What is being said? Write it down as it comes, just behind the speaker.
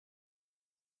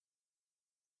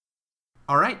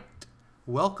All right,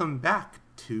 welcome back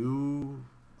to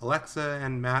Alexa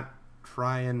and Matt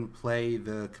try and play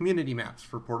the community maps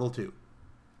for Portal 2.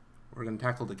 We're going to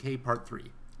tackle Decay Part 3.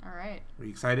 All right. Are you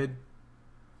excited?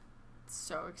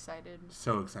 So excited.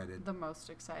 So excited. The most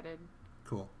excited.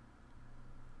 Cool.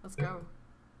 Let's go.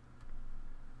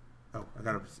 Oh, I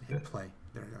got to hit play.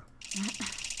 There we go.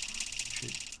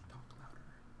 Should talk louder.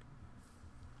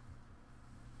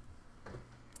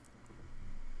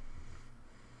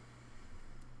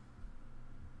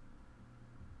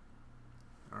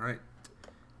 All right.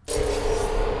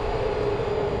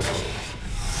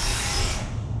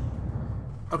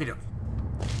 Okie dokie.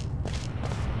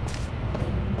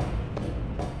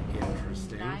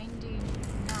 Interesting. 99.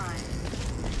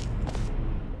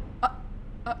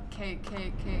 K.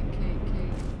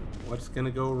 What's gonna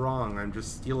go wrong? I'm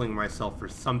just stealing myself for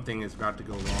something is about to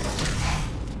go wrong.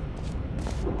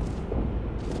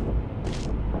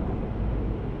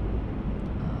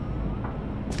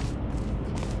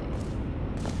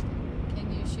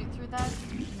 Can you shoot through that?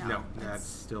 No, that's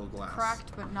still glass.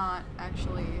 Cracked, but not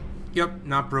actually. Yep,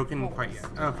 not broken Holes. quite yet.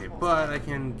 Okay, but I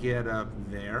can get up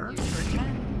there. You sure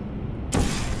can.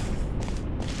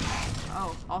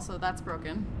 Oh, also that's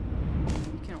broken.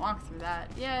 You can walk through that.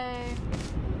 Yay!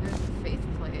 There's the faith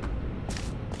plate.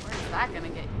 Where's that gonna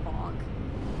get you, bonk?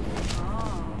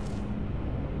 Oh.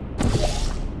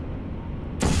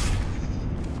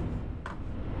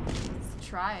 Let's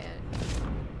try it.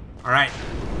 All right.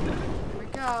 Here we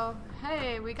go.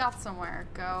 Hey, we got somewhere.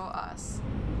 Go us.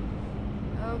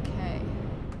 Okay.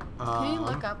 Can you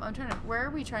look up? I'm trying to. Where are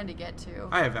we trying to get to?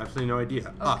 I have absolutely no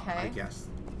idea. Up, Okay. I guess.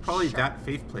 Probably Sure. that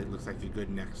faith plate looks like a good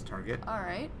next target. All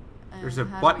right. There's And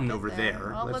a how do button we get over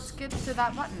there. Well, let's get to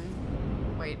that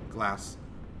button. Wait. Glass.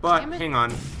 But Damn it. hang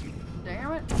on.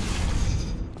 Damn it.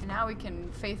 And now we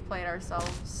can faith plate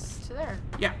ourselves to there.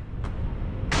 Yeah,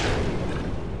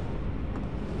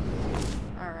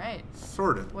 All right.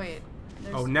 sort of. Wait.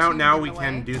 There's Oh, two now in we the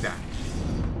can way. do that.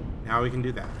 Now we can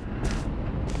do that.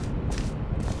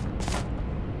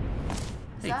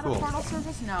 Is Hey, that cool. a portal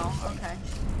surface? No. Okay.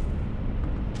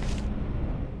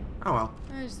 Oh well.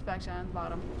 It's just back down at the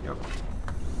bottom. Yep.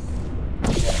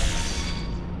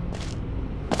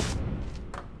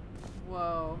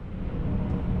 Whoa.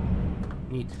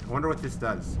 Neat. I wonder what this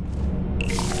does.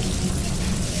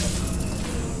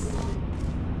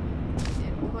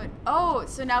 Input. Oh,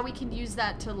 so now we can use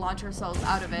that to launch ourselves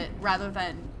out of it rather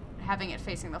than having it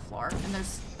facing the floor. And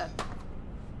there's that.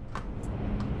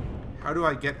 How do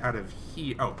I get out of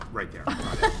here? Oh, right there.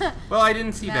 Got it. Well, I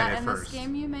didn't see Matt, that at in first. this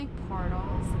game you make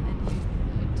portals and you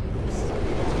do this.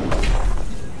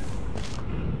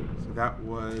 So that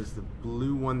was the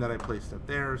blue one that I placed up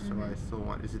there. So I still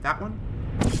want. Is it that one?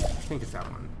 I think it's that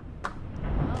one.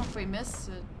 Well, if we miss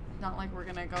it, not like we're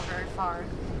gonna go very far.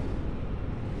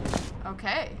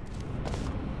 Okay.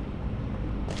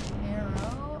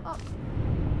 Arrow up.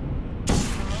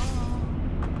 Oh.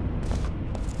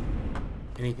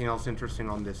 Anything else interesting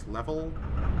on this level?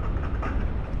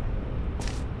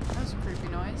 That was a creepy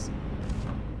noise.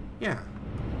 Yeah.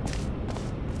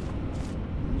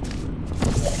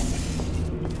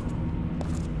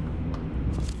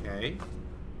 Okay.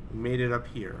 We made it up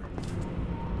here.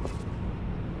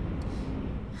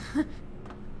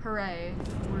 Hooray,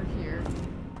 we're here.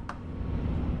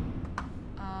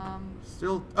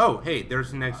 Still. Oh, hey,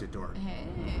 there's an exit door. Hey.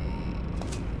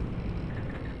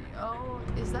 Oh,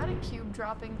 is that a cube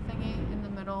dropping thingy in the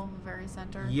middle, very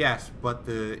center? Yes, but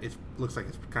it looks like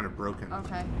it's kind of broken.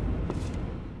 Okay.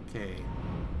 Okay.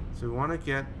 So we want to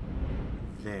get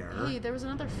there. Hey, there was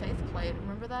another faith plate.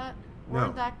 Remember that? Where No.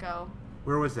 did that go?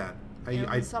 Where was that?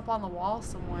 It's up on the wall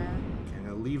somewhere. Okay, I'm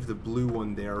gonna leave the blue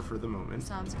one there for the moment.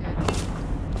 Sounds good.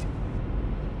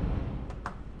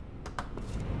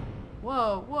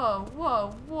 Whoa, whoa,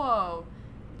 whoa, whoa.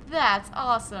 That's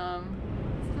awesome.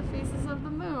 It's the faces of the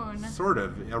moon. Sort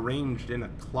of arranged in a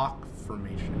clock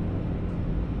formation.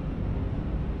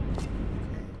 Okay.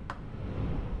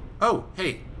 Oh,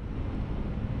 hey.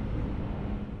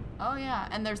 Oh yeah,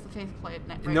 and there's the faith plate.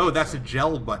 Right No, next that's to a it.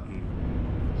 gel button.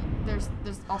 There's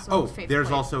also Oh, a faith there's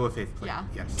plate. also a faith plate. Yeah.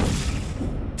 Yes.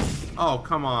 Oh,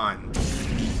 come on.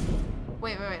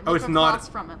 Wait. Look Oh, it's not- across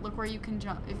from it. Look where you can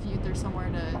jump if there's somewhere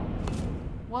to.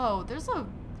 Whoa, there's a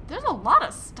lot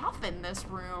of stuff in this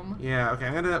room. Yeah, okay,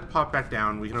 I'm gonna pop back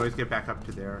down. We can always get back up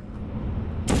to there.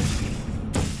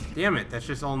 Damn it, that's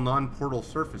just all non-portal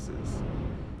surfaces.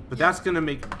 But that's gonna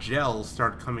make gel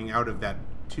start coming out of that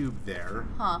tube there.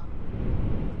 Huh.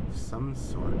 Of some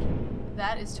sort.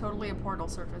 That is totally a portal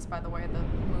surface, by the way. The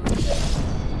moon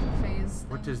phase.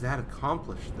 What thing. does that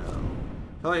accomplish, though?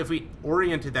 Well, if we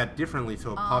oriented that differently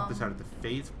so it popped us out at the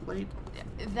phase plate.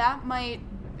 That might...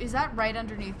 Is that right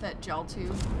underneath that gel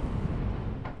tube?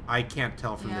 I can't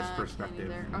tell from this I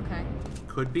perspective. can't either. Okay.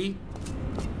 Could be.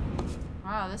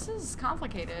 Wow, this is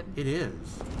complicated. It is.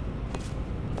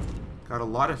 Got a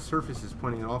lot of surfaces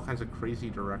pointing in all kinds of crazy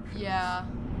directions. Yeah.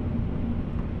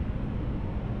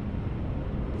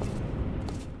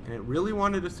 And it really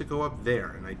wanted us to go up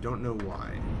there, and I don't know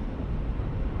why.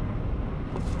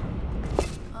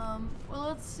 Well,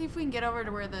 let's see if we can get over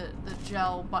to where the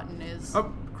gel button is.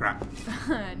 Oh, crap.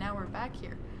 Now we're back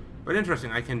here. But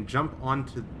interesting, I can jump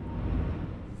onto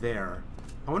there.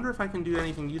 I wonder if I can do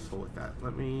anything useful with that.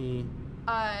 Let me...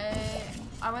 I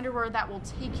wonder where that will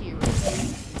take you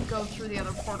if you go through the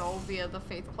other portal via the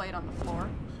faith plate on the floor.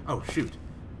 Oh, shoot.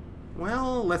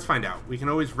 Well, let's find out. We can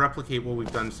always replicate what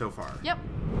we've done so far. Yep.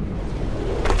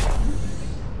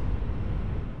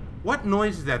 What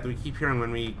noise is that we keep hearing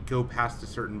when we go past a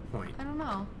certain point? I don't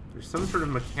know. There's some sort of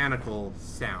mechanical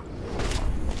sound.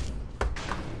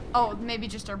 Oh, maybe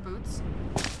just our boots?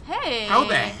 Hey! How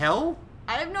the hell?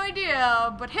 I have no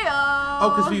idea, but hey-o! Oh,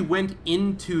 because we went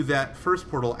into that first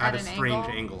portal at a an strange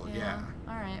angle. Yeah.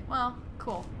 Alright, well,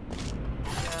 cool.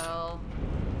 Gel.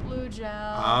 Blue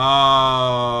gel.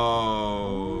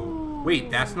 Oh. Ooh. Wait,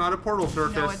 that's not a portal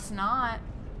surface. No, it's not.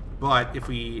 But if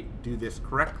we do this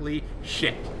correctly,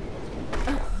 shit.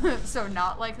 So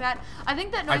not like that? I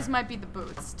think that noise might be the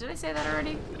boots. Did I say that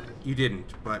already? You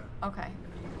didn't, but... Okay.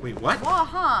 Wait, what? Well,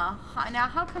 huh. Now,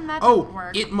 how come that didn't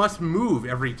work? It must move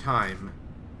every time.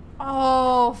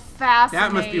 Oh, fascinating.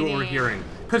 That must be what we're hearing.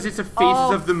 Because it's a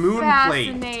Faces of the Moon plate.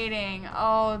 Fascinating.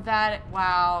 Oh,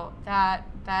 wow. That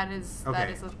is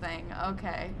Okay. a thing.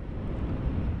 Okay.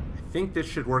 I think this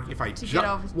should work if I To get jump.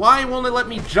 over- Why won't it let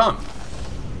me jump?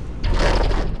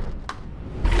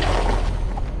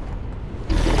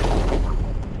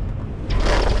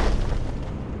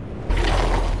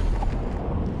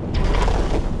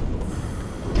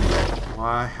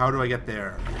 Why? How do I get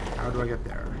there? How do I get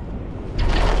there?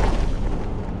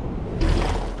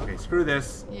 Okay, screw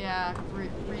this. Yeah,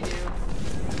 redo.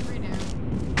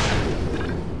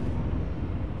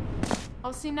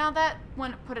 Oh, see, now that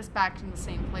one put us back in the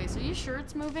same place. Are you sure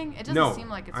it's moving? It doesn't seem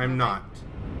like it's moving. I'm not.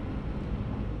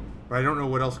 But I don't know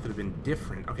what else could have been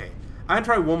different. Okay, I'm gonna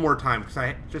try one more time because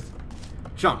I just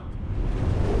jump.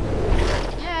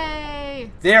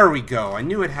 Yay! There we go. I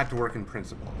knew it had to work in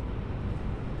principle.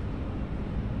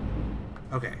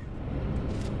 Okay.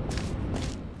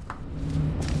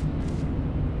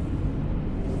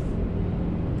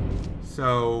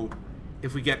 So,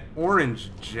 if we get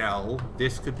orange gel,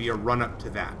 this could be a run-up to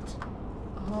that.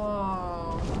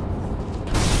 Oh.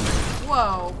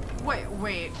 Whoa.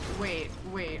 Wait.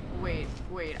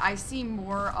 I see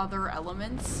more other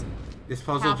elements. This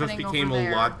puzzle just became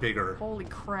a lot bigger. Holy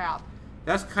crap.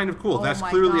 That's kind of cool. Oh That's my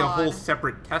clearly a God. whole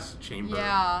separate test chamber.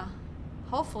 Yeah.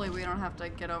 Hopefully we don't have to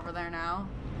get over there now.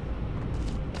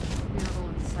 It'd be a little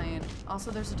insane.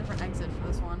 Also, there's a different exit for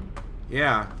this one.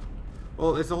 Yeah.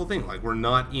 Well, it's the whole thing. Like, we're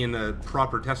not in a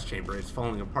proper test chamber. It's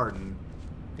falling apart and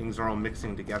things are all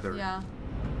mixing together. Yeah.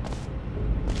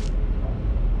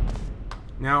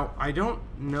 Now, I don't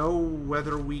know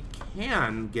whether we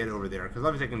can get over there, because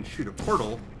obviously I can shoot a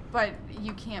portal. But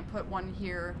you can't put one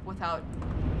here without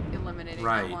eliminating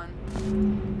Right. that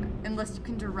one. Unless you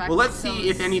can direct Well, let's see those-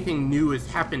 if anything new has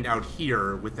happened out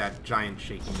here with that giant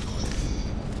shaking noise.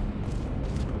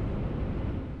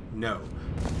 No.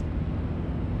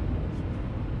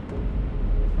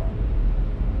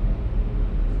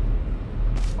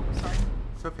 Oh, sorry.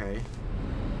 It's okay.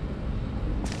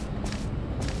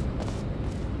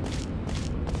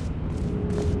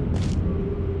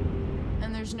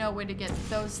 And there's no way to get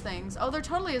those things. Oh, there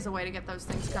totally is a way to get those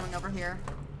things coming over here.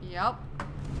 Yep.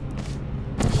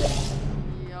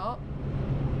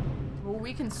 Well,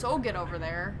 we can so get over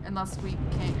there, unless we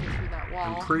can't get through that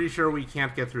wall. I'm pretty sure we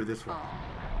can't get through this one. Oh.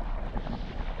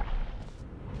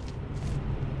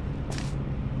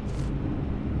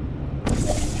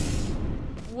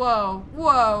 Whoa.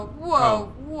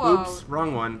 Oh, oops,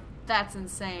 wrong one. That's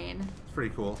insane. It's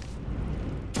pretty cool.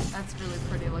 That's really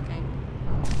pretty looking.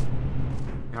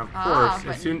 Now, of course,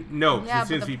 but as soon yeah, as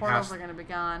soon but as we the portals pass, are gonna be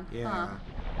gone. yeah, Huh.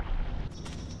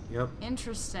 yep.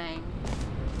 Interesting.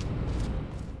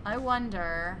 I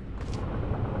wonder.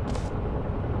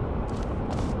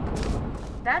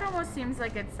 That almost seems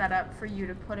like it's set up for you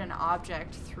to put an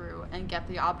object through and get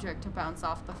the object to bounce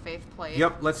off the faith plate.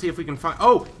 Yep, let's see if we can find...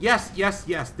 Oh, yes,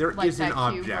 there Like is an that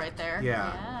object. cube right there.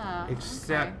 Yeah. Yeah,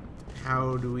 Except,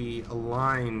 how do we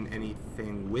align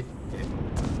anything with it?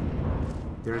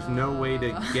 There's no way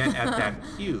to get at that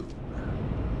cube.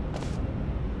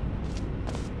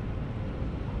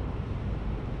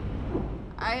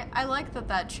 I like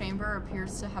that chamber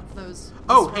appears to have those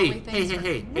Oh, swirly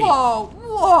hey. things.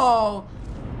 Whoa!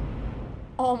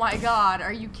 Oh my god,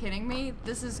 are you kidding me?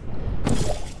 This is...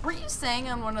 Were you saying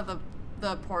on one of the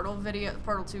Portal 2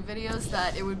 videos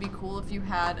that it would be cool if you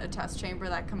had a test chamber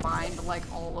that combined, like,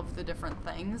 all of the different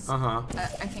things? Uh-huh.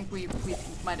 I think we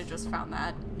might have just found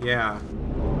that. Yeah.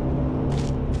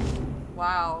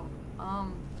 Wow.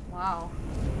 Wow.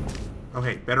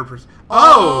 Okay, better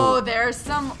Oh, there's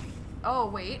some... Oh,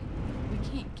 wait. We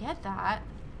can't get that.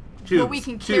 Tubes, but we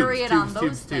can carry it on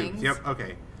those things. Tubes. Yep,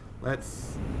 okay.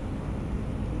 Let's...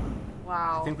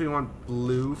 Wow. I think we want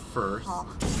blue first. Huh.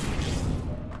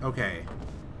 Okay.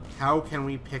 How can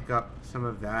we pick up some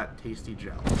of that tasty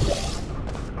gel?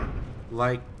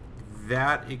 Like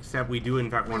that, except we do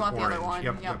in fact want the orange. other one.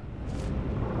 Yep.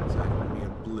 So that would be a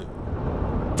blue.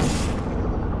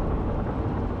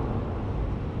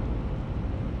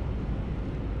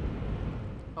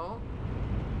 Oh.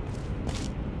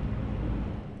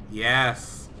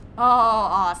 Yes. Oh,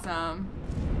 awesome.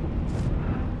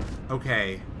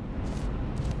 Okay.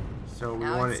 So we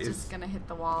Now want it's just gonna hit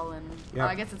the wall and... Yep. Oh,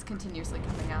 I guess it's continuously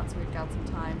coming out, so we've got some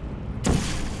time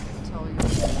until you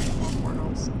get more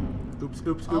portals.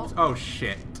 Oops. Oh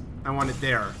shit. I want it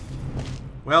there.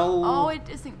 Well... Oh, it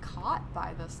isn't caught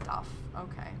by the stuff.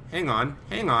 Okay. Hang on.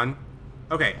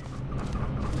 Okay.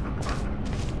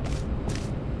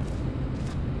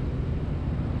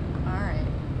 Alright.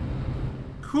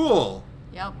 Cool.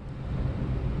 Yep.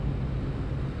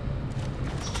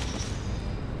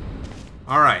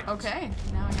 Alright. Okay,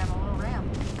 now we got a little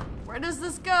ramp. Where does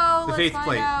this go? The Let's faith find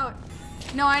plate. out.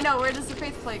 No, I know. Where does the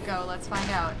faith plate go? Let's find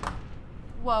out.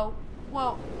 Whoa.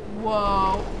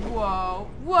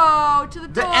 To the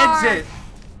door. The exit.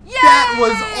 Yay! That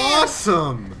was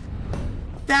awesome.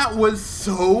 That was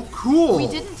so cool. We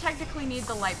didn't technically need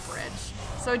the light bridge,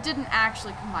 so it didn't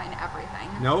actually combine everything.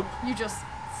 Nope. You just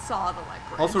saw the light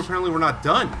bridge. Also, apparently we're not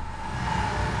done.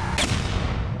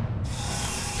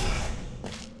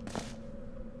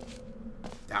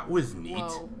 That was neat.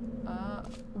 Whoa.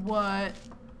 What?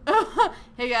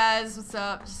 Hey guys, what's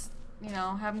up? Just,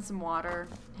 having some water,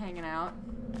 hanging out.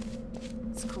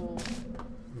 It's cool.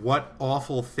 What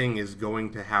awful thing is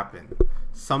going to happen?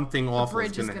 Something awful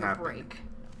is going to happen. The bridge is gonna break.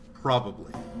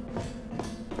 Probably.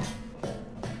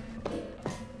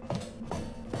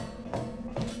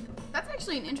 That's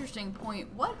actually an interesting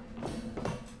point. What?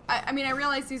 I mean, I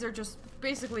realize these are just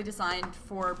basically designed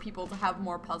for people to have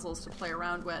more puzzles to play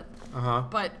around with. Uh-huh.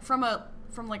 But from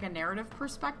like a narrative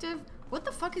perspective, what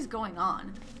the fuck is going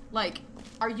on? Like,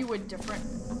 are you a different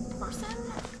person?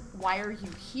 Why are you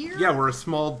here? Yeah, we're a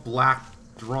small black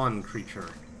drawn creature.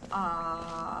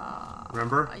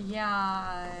 Remember?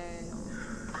 Yeah.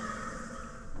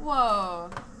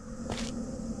 Whoa.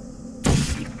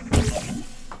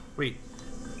 Wait.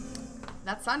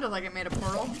 That sounded like it made a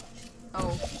portal.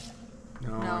 Oh.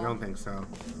 No, No. I don't think so.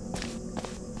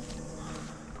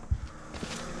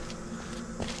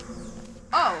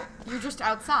 Oh, you're just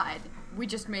outside. We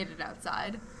just made it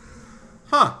outside.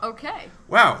 Huh. Okay.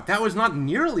 Wow, that was not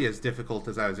nearly as difficult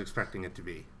as I was expecting it to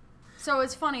be. So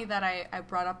it's funny that I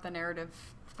brought up the narrative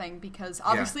thing because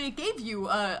obviously it gave you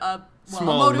a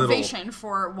motivation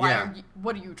for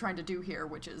what are you trying to do here,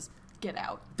 which is get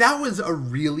out. That was a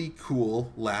really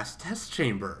cool last test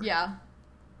chamber. Yeah.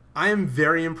 I am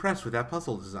very impressed with that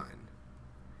puzzle design.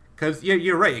 Because, yeah,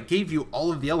 you're right, it gave you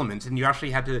all of the elements, and you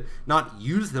actually had to not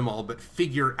use them all, but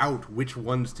figure out which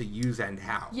ones to use and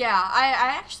how. Yeah,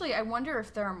 I wonder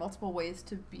if there are multiple ways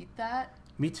to beat that.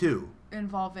 Me too.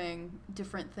 Involving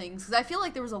different things. Because I feel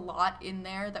like there was a lot in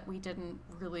there that we didn't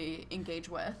really engage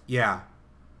with. Yeah.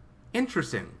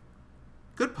 Interesting.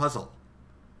 Good puzzle.